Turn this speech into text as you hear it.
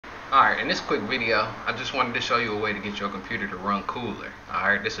Alright, in this quick video, I just wanted to show you a way to get your computer to run cooler.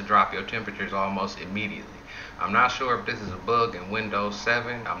 Alright, this will drop your temperatures almost immediately. I'm not sure if this is a bug in Windows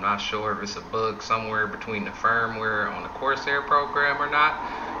 7. I'm not sure if it's a bug somewhere between the firmware on the Corsair program or not.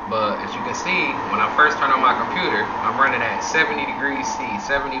 But as you can see, when I first turn on my computer, I'm running at 70 degrees C,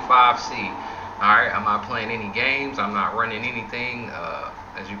 75 C. Alright, I'm not playing any games. I'm not running anything.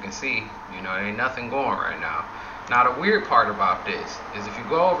 As you can see, there ain't nothing going right now. Now the weird part about this is if you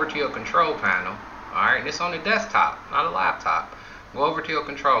go over to your control panel, alright, and it's on the desktop, not a laptop, go over to your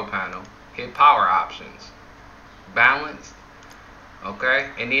control panel, hit power options, balanced, okay,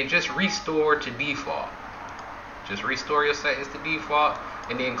 and then just restore to default. Just restore your settings to default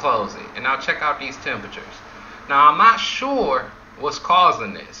and then close it. And now check out these temperatures. Now I'm not sure what's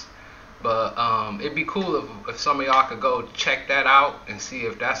causing this, but it'd be cool if some of y'all could go check that out and see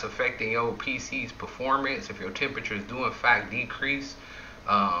if that's affecting your PC's performance, if your temperatures do in fact decrease.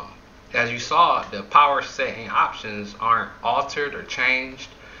 As you saw, the power setting options aren't altered or changed,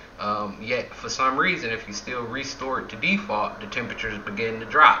 yet for some reason if you still restore it to default, the temperatures begin to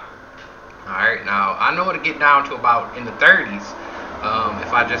drop. Alright, now I know it'll get down to about in the 30s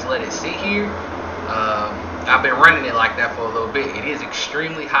if I just let it sit here. I've been running it like that for a little bit. It is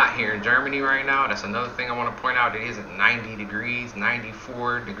extremely hot here in Germany right now. That's another thing I want to point out. It is 90 degrees,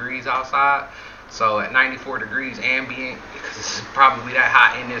 94 degrees outside. So at 94 degrees ambient, because it's probably that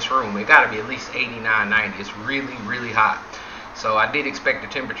hot in this room, it got to be at least 89, 90. It's really, really hot. So I did expect the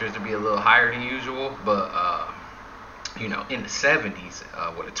temperatures to be a little higher than usual, but in the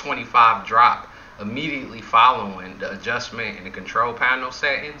 70s with a 25 drop immediately following the adjustment in the control panel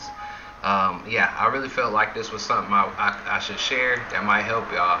settings. Yeah, I really felt like this was something I should share that might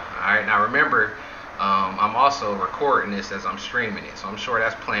help y'all. Alright, now remember, I'm also recording this as I'm streaming it, so I'm sure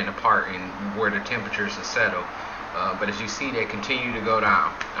that's playing a part in where the temperatures are settled. But as you see, they continue to go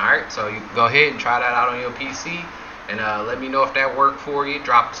down. Alright, so you can go ahead and try that out on your PC, and let me know if that worked for you.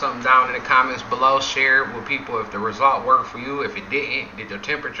 Drop something down in the comments below. Share it with people if the result worked for you. If it didn't, did your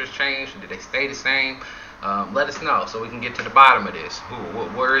temperatures change? Did they stay the same? Let us know so we can get to the bottom of this.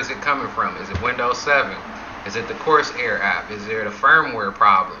 Where is it coming from? Is it Windows 7? Is it the Corsair app? Is there the firmware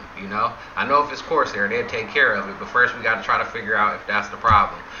problem? I know if it's Corsair, they'll take care of it, but first we got to try to figure out if that's the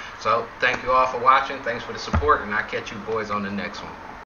problem. So thank you all for watching. Thanks for the support, and I'll catch you boys on the next one.